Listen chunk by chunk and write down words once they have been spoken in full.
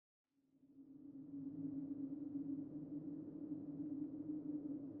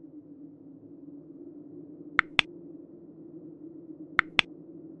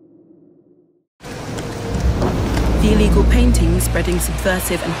Illegal paintings spreading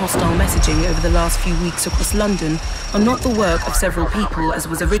subversive and hostile messaging over the last few weeks across London are not the work of several people, as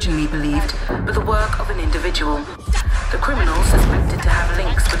was originally believed, but the work of an individual. The criminal, suspected to have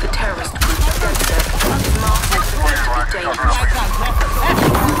links with the terrorist group Stadia, is masked as supposed to be dangerous.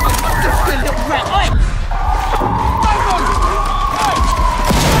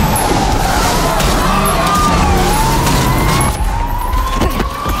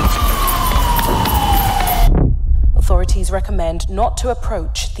 Authorities recommend not to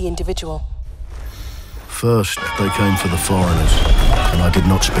approach the individual. First, they came for the foreigners, and I did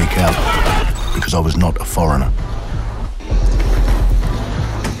not speak out because I was not a foreigner.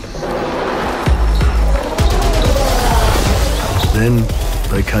 Then,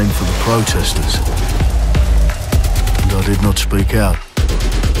 they came for the protesters, and I did not speak out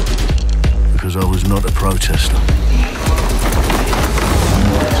because I was not a protester.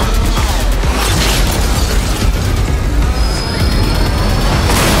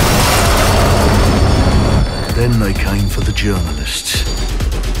 Then they came for the journalists,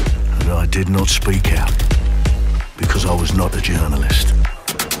 and I did not speak out because I was not a journalist.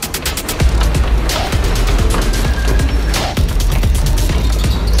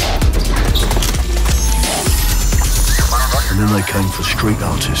 And then they came for street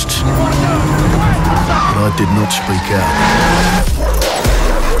artists, and I did not speak out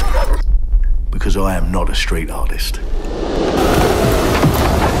because I am not a street artist.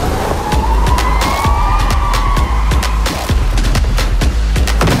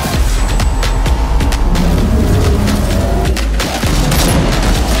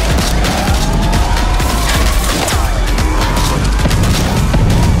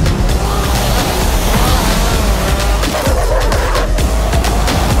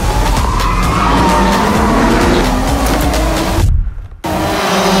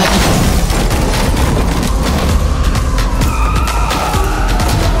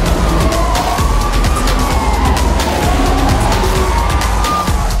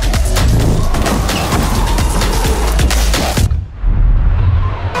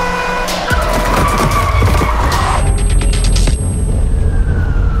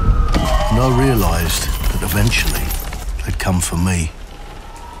 I realised that eventually they'd come for me,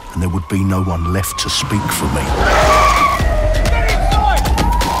 and there would be no one left to speak for me.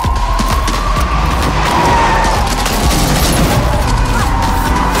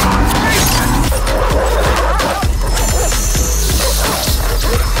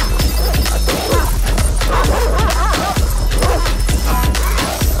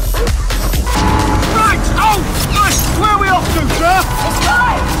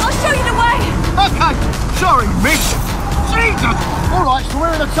 Sorry, miss. Jesus! All right, so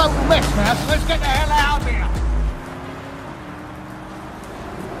we're in a total mess now, so let's get the hell out of here.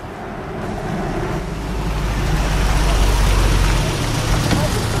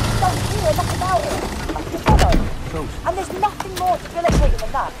 Don't hear enough about it. You follow? Cool. And there's nothing more debilitating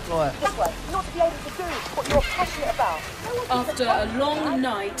than that. Right. This way, not to be able to do what you're passionate about. After a long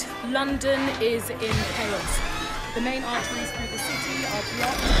night, London is in chaos. The main arteries through the city are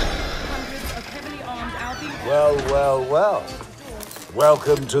blocked. Hundreds of heavily armed Albion... Well.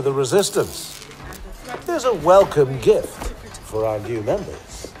 Welcome to the Resistance. There's a welcome gift for our new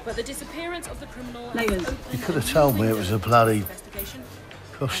members. But the disappearance of the criminal... You could have told me it was a bloody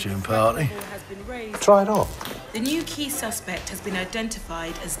costume party. Try it on. The new key suspect has been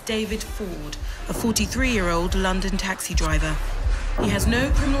identified as David Ford, a 43-year-old London taxi driver. He has no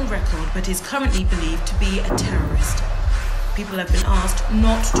criminal record, but is currently believed to be a terrorist. People have been asked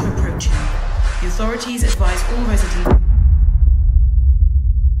not to approach him. The authorities advise all residents...